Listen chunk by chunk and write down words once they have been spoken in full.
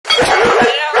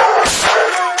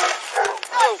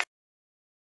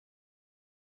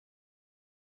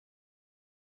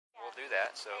do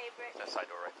that. So Hey, Britt. that side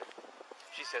door right there.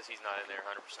 She says he's not in there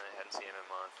 100%. Hadn't seen him in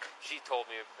a month. She told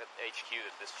me at HQ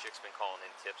that this chick's been calling in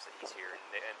tips that he's here, and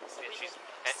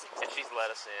she's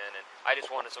let us in. And I just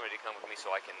wanted somebody to come with me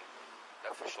so I can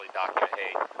officially document,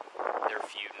 hey, they're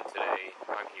feuding today.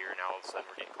 I'm here, and now all of a sudden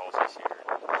we're getting calls he's here.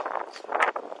 So,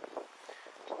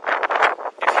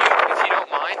 if you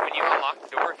don't mind, when you unlock the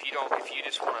door, if you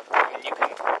just want to, I mean, you're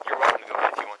welcome to go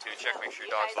ahead if you want to check, make sure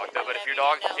your dog's locked up. But if you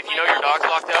know your dog's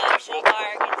locked up, then she'll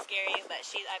bark and scare you, but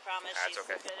I promise she's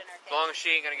okay. good in her cage. As long as she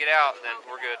ain't gonna get out, then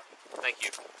we're good. Thank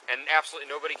you. And absolutely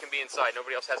nobody can be inside.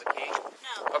 Nobody else has a key.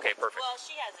 No. Okay, perfect. Well,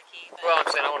 she has a key. But Well, I'm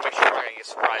saying I want to make sure we're not gonna get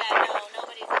surprised. yeah, no,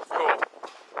 nobody's inside. Cool.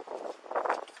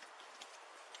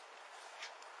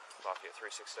 Lafayette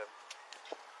 367.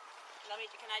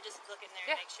 Can I just look in there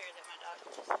and make sure that my dog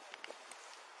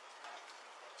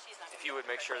she's not. If you would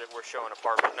make sure that we're showing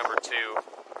apartment number 2,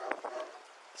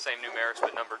 same numerics,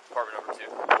 but apartment number 2.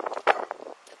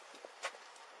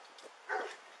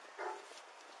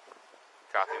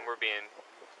 Copy. And we're being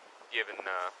given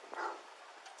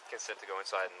consent to go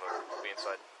inside and look. We'll be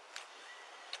inside.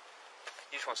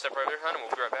 You just want to step right over there, hon, and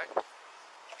we'll be right back.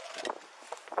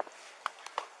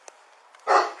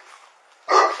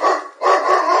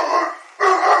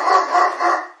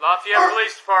 Lafayette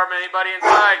Police Department, anybody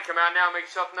inside? Come out now, make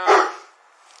yourself known.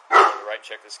 Go to the right,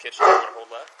 check this kitchen. You want to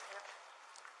hold left?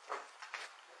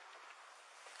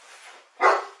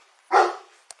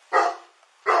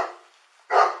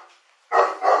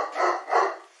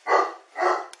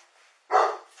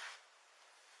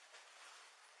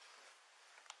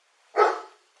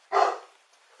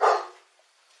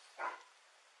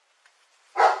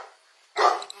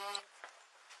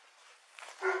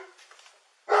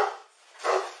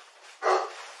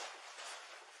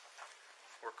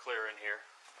 We're clear in here.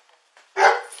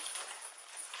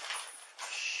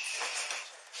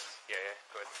 Yeah,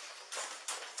 go ahead.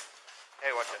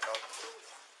 Hey, watch that dog.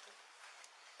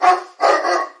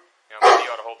 Maybe you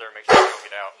ought to hold there and make sure you don't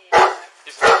get out. Yeah.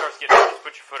 Just when it starts getting out, just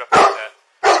put your foot up like that.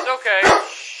 It's okay.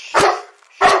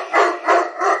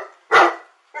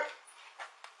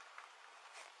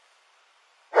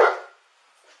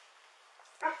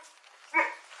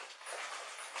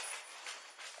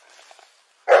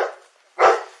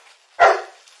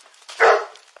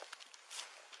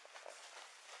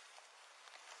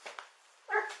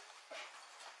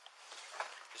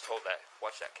 Just hold that.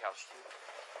 Watch that couch too.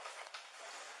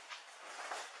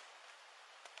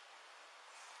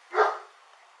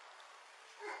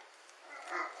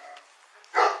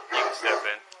 You can step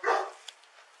in.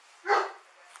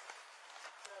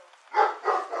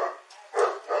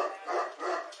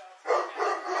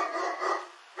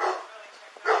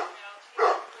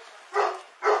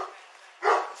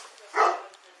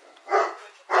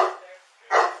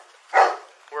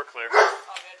 We're clear. Yeah,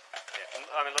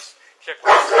 I mean, let's check.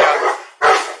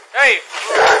 Hey!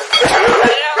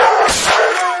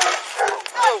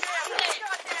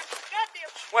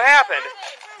 What happened?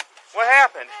 What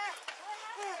happened?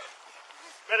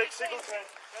 Medic Singleton.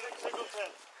 Medic Singleton.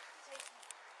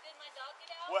 Did my dog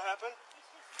get out? What happened?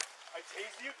 I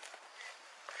tased you?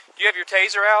 Do you have your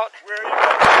taser out? Where are you?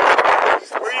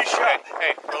 Where are you shot?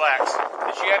 Hey, relax.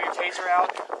 Did you have your taser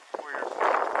out? Where?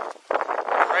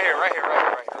 Right here.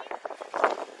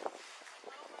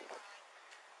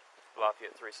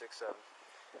 Lafayette 367.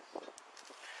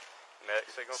 Medic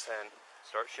signal 10.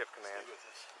 Start ship command. Stay with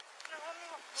us.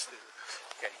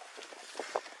 Okay.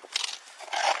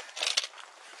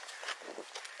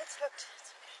 It's hooked.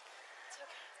 It's okay.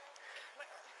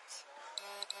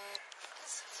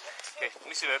 Okay, let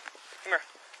me see, babe. Come here.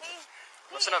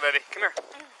 Listen up, baby. Come here.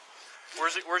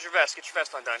 Where's your vest? Get your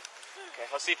vest undone. Okay,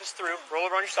 let's see if it's through. Roll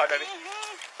over on your side, baby.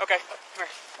 Okay, come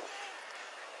here.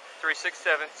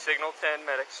 367, signal 10,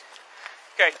 medics.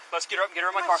 Okay, let's get her up and get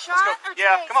her in my car. Let's go.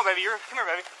 Yeah, come on, baby. Come here,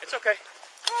 baby. It's okay.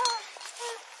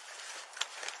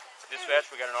 Dispatch,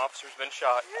 we got an officer who's been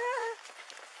shot.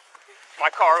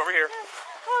 My car over here.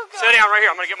 Sit down right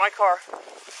here. I'm going to get my car.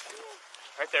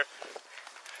 Right there.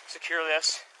 Secure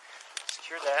this.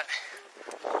 Secure that.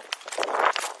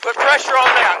 Put pressure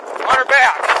on that. On her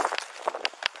back.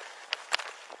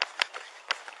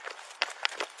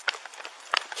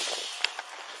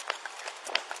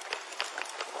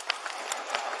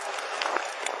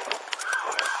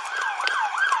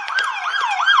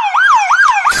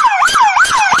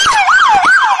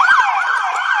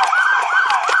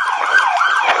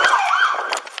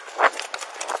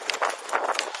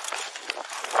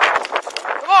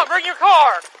 Bring your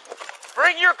car!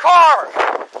 Bring your car!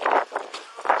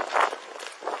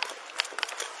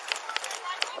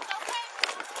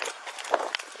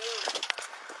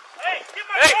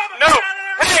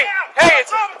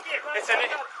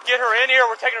 in here.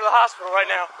 We're taking her to the hospital right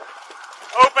now.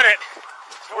 Open it.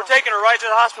 We're taking her right to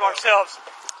the hospital ourselves.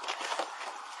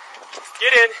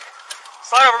 Get in.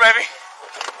 Slide over, baby.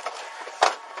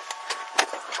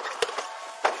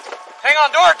 Hang on,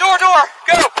 door. Go.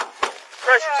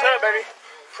 Pressure, set up, baby.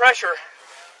 Pressure.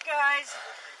 Guys.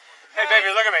 Hey, baby,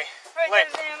 look at me. Right,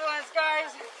 there's an ambulance,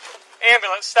 guys.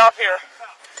 Ambulance, stop here.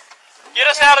 Get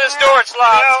us out of this door, it's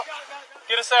locked.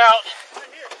 Get us out.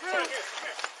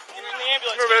 Get in the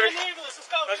ambulance. Come here, baby. Get in the ambulance. Let's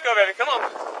go. Let's go, baby. Come on.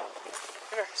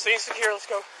 Come here. Stay secure. Let's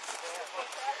go.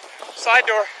 Side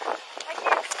door. I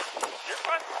can't. You're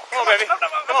fine. Come on, baby.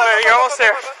 Come on, baby. You're almost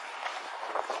there.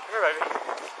 Come here, baby.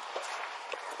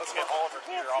 Let's get all of her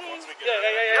gear off once we get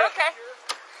Yeah. Okay.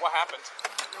 What happened?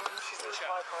 She's in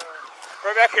shock.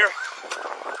 Right back here.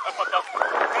 Up.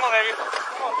 Come on, baby.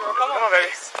 Come on,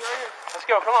 baby. Let's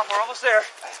go. Come on. We're almost there.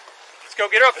 Let's go.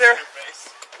 Get her up there.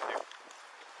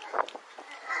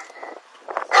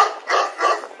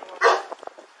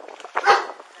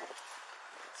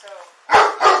 So,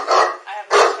 I have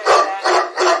not checked that.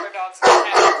 Our dog's on the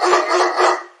couch.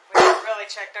 We haven't really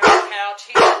checked on the couch.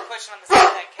 He's been pushing on the side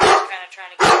of that couch, kind of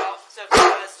trying to get out. So, if you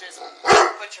guys just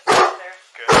put your foot there.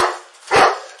 Good.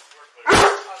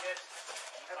 All good.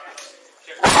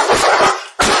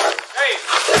 Hey.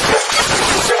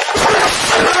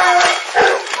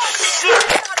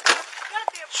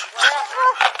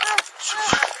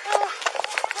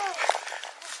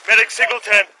 Medic signal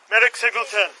 10. Medic signal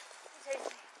 10.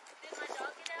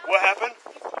 What happened?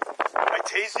 I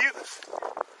tased you?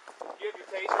 You have your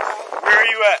taser out? Where are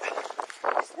you at?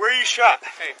 Where are you shot?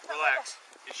 Hey, relax.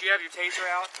 Did you have your taser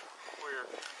out? Where?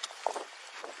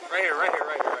 Right here.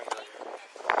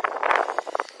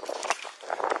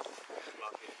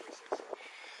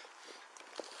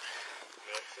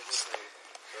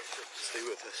 Stay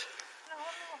with us.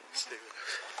 Stay with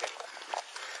us.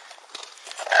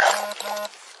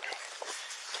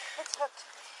 It's hooked.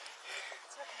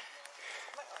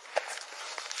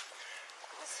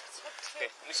 Okay,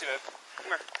 let me see, babe. Come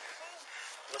here.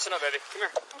 Listen up, baby. Come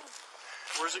here.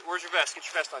 Where's your vest? Get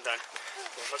your vest undone.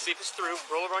 Okay, let's see if it's through.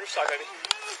 Roll over on your side, baby.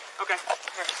 Okay.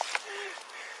 Come here.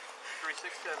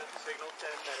 367, signal 10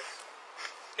 minutes.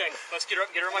 Okay, let's get her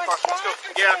up. Get her in my car. Let's go.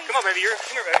 Yeah, come on, baby.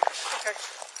 Come here, baby. Okay.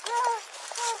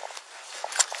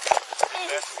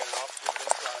 Vest, we got it off.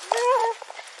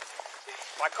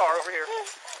 My car over here.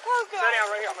 Oh, God. Sit down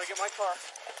right here. I'm gonna get my car.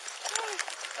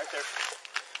 Right there.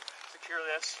 Secure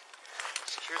this.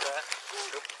 Secure that.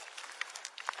 Go.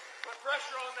 Put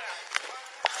pressure on that.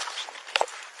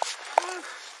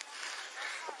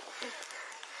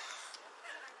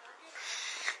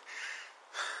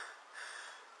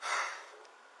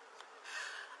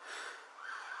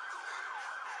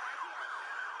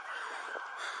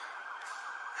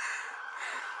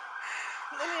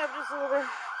 Let me up just a little bit.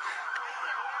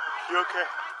 You okay?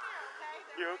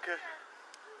 You okay?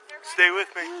 Stay with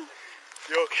me.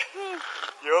 You okay?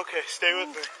 You're okay. Stay with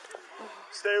me.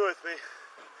 Stay with me.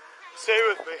 Stay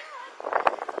with me.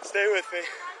 Stay with me.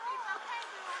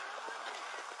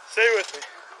 Stay with me.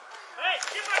 Hey,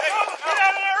 get my drum! Get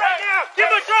out of there right now! Get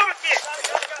my drum with you!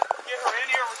 Get her in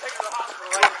here. We're taking her to the hospital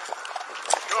right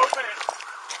now. Open it.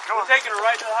 Come on. We're taking her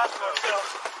right to the hospital ourselves.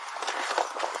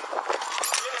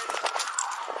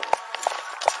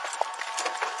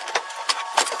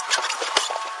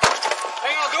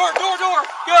 Hang on, door.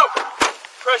 Go.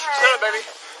 Pressure, set up, baby.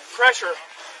 Pressure.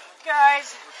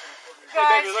 Guys. Hey,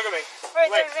 baby, look at me.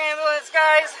 Right, Wait. there's an ambulance,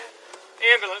 guys.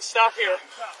 Ambulance, stop here.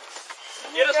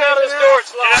 Get us out of this door.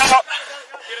 It's locked. Get out.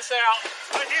 Get us out.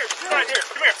 Right here. Right here.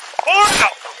 Come here. Pull her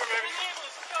out.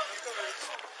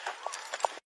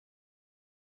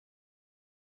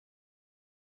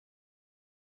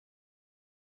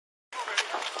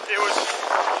 It was.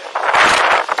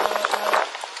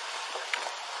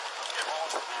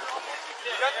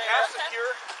 You got the gas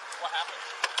secure? What happened?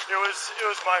 It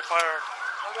was my firearm.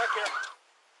 Come back here.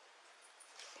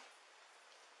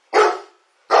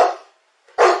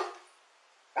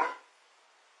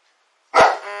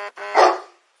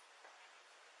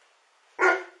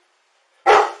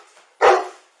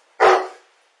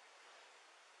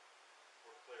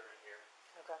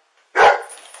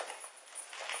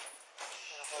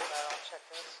 Check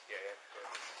this. Yeah.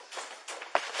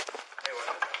 Hey, what?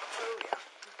 Oh, yeah.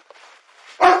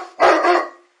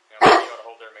 Now, you ought to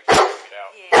hold there and make sure you get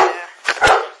out.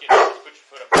 Yeah. Just put your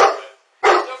foot up a little bit.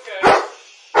 It's okay.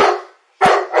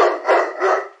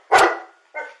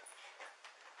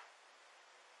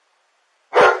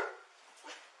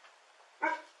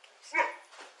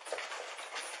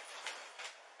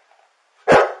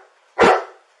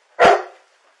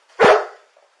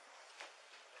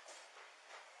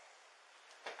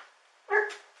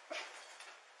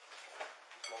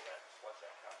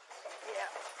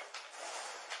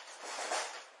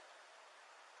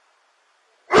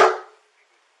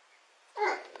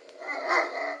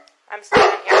 I'm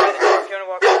standing here by the door if you want to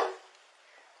walk in.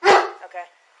 Okay.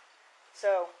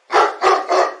 So,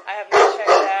 I have not checked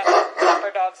that. Our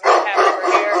dog's in the cabin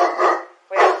over here.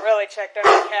 We haven't really checked under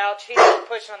the couch. He's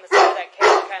pushing on the side of that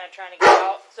cage, kind of trying to get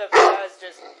out. So if he does,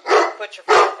 just put your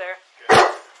foot there.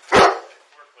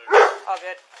 All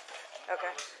good.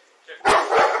 Okay.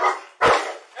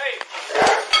 Hey!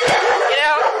 Get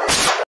out.